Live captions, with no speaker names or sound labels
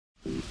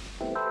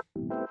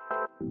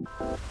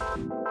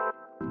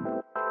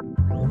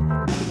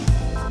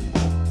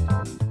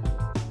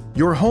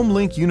Your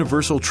HomeLink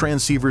universal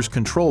transceiver's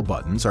control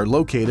buttons are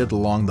located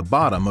along the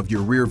bottom of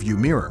your rearview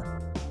mirror.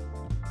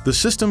 The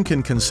system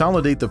can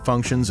consolidate the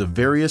functions of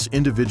various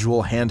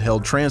individual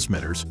handheld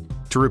transmitters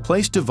to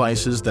replace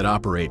devices that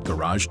operate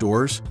garage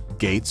doors,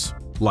 gates,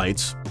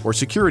 lights, or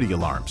security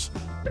alarms.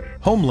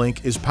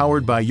 HomeLink is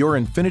powered by your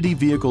Infiniti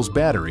vehicle's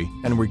battery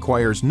and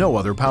requires no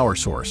other power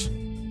source.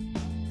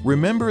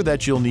 Remember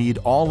that you'll need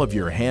all of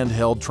your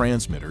handheld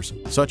transmitters,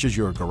 such as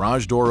your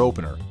garage door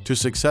opener, to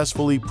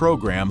successfully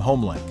program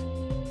HomeLink.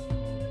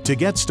 To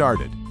get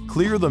started,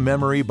 clear the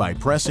memory by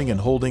pressing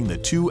and holding the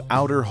two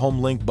outer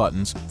HomeLink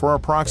buttons for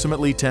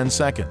approximately 10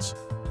 seconds.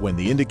 When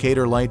the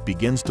indicator light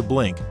begins to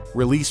blink,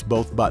 release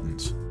both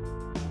buttons.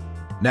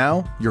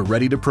 Now you're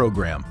ready to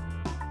program.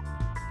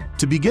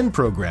 To begin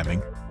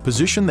programming,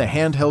 position the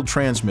handheld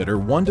transmitter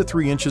 1 to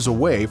 3 inches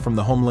away from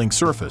the HomeLink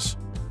surface.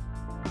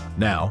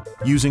 Now,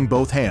 using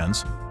both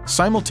hands,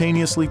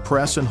 simultaneously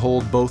press and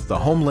hold both the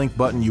HomeLink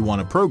button you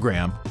want to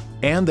program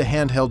and the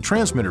handheld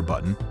transmitter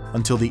button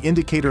until the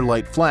indicator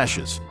light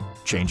flashes,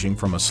 changing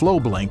from a slow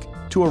blink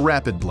to a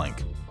rapid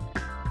blink.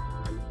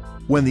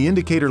 When the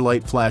indicator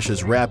light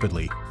flashes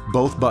rapidly,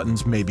 both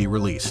buttons may be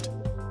released.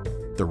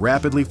 The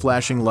rapidly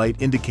flashing light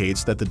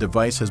indicates that the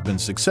device has been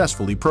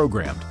successfully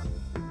programmed.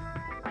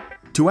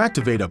 To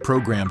activate a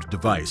programmed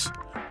device,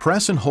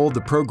 press and hold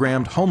the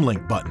programmed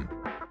HomeLink button.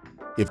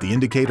 If the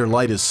indicator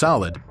light is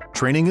solid,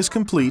 training is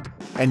complete,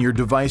 and your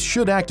device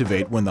should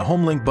activate when the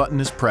HomeLink button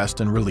is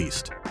pressed and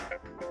released.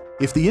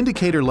 If the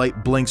indicator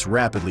light blinks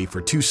rapidly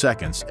for 2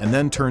 seconds and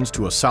then turns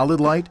to a solid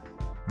light,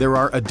 there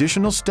are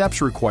additional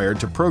steps required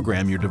to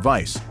program your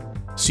device.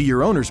 See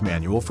your owner's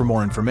manual for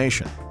more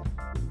information.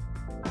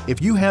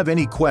 If you have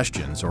any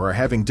questions or are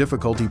having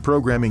difficulty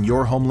programming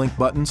your HomeLink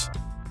buttons,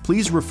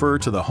 please refer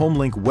to the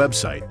HomeLink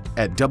website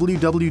at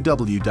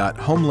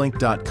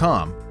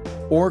www.homelink.com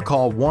or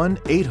call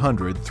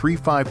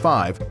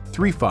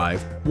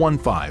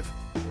 1-800-355-3515.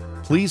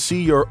 Please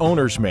see your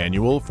owner's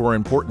manual for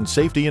important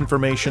safety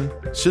information,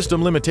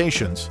 system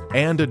limitations,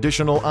 and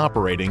additional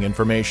operating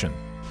information.